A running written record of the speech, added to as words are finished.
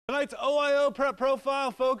Tonight's OIO Prep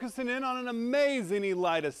Profile focusing in on an amazing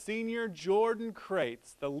Elida senior, Jordan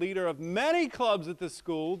Crates, the leader of many clubs at the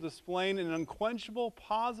school, displaying an unquenchable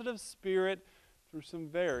positive spirit through some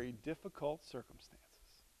very difficult circumstances.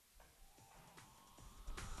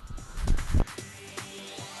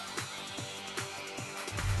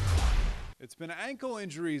 It's been ankle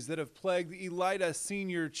injuries that have plagued Elida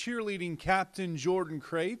senior cheerleading captain Jordan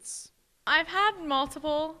Crates. I've had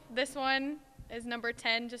multiple. This one is number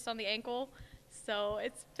 10 just on the ankle, so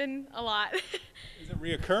it's been a lot. Is it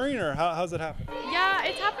reoccurring, or how's it happen? Yeah,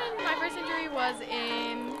 it's happened. My first injury was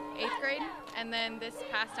in 8th grade, and then this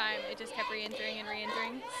past time it just kept re-injuring and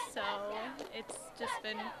re-injuring, so it's just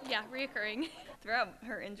been, yeah, reoccurring. Throughout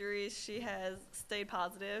her injuries, she has stayed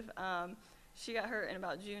positive. She got hurt in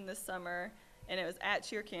about June this summer, and it was at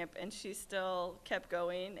cheer camp, and she still kept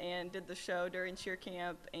going and did the show during cheer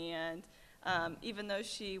camp. And even though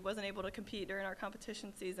she wasn't able to compete during our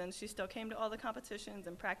competition season, she still came to all the competitions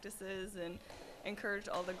and practices and encouraged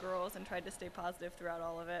all the girls and tried to stay positive throughout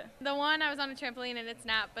all of it. The one I was on a trampoline and it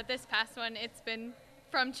snapped, but this past one it's been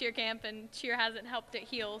from cheer camp, and cheer hasn't helped it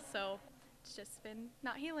heal, so it's just been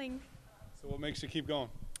not healing. So what makes you keep going?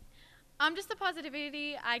 Just the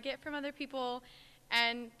positivity I get from other people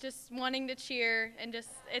and just wanting to cheer, and just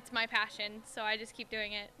it's my passion, so I just keep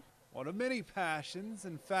doing it. One of many passions.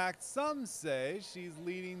 In fact, some say she's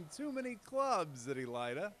leading too many clubs at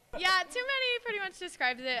Elida. Yeah, too many pretty much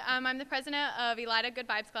describes it. I'm the president of Elida Good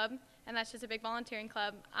Vibes Club, and that's just a big volunteering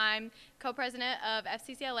club. I'm co-president of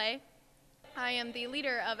FCCLA. I am the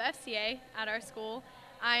leader of FCA at our school.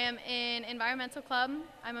 I am in Environmental Club.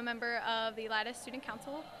 I'm a member of the Elida Student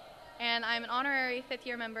Council, and I'm an honorary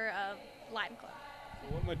 5th-year member of Latin Club.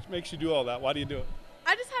 What makes you do all that? Why do you do it?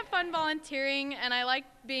 I just have fun volunteering, and I like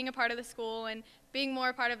being a part of the school and being more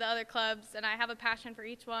a part of the other clubs, and I have a passion for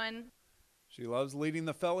each one. She loves leading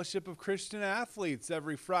the Fellowship of Christian Athletes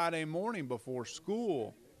every Friday morning before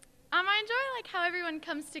school. I enjoy like how everyone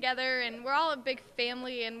comes together, and we're all a big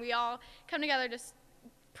family, and we all come together just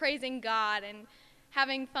praising God and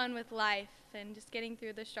having fun with life and just getting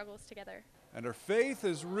through the struggles together. And her faith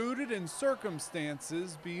is rooted in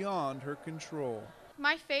circumstances beyond her control.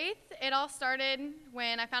 My faith, it all started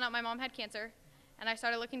when I found out my mom had cancer, and I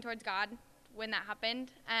started looking towards God when that happened.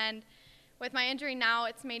 And with my injury now,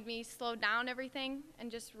 it's made me slow down everything and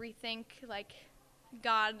just rethink, like,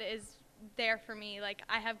 God is there for me. Like,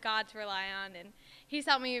 I have God to rely on, and He's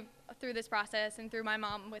helped me through this process and through my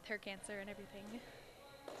mom with her cancer and everything.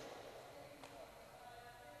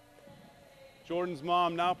 Jordan's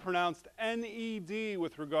mom now pronounced NED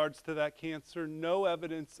with regards to that cancer, no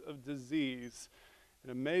evidence of disease. An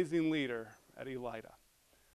amazing leader at Elida.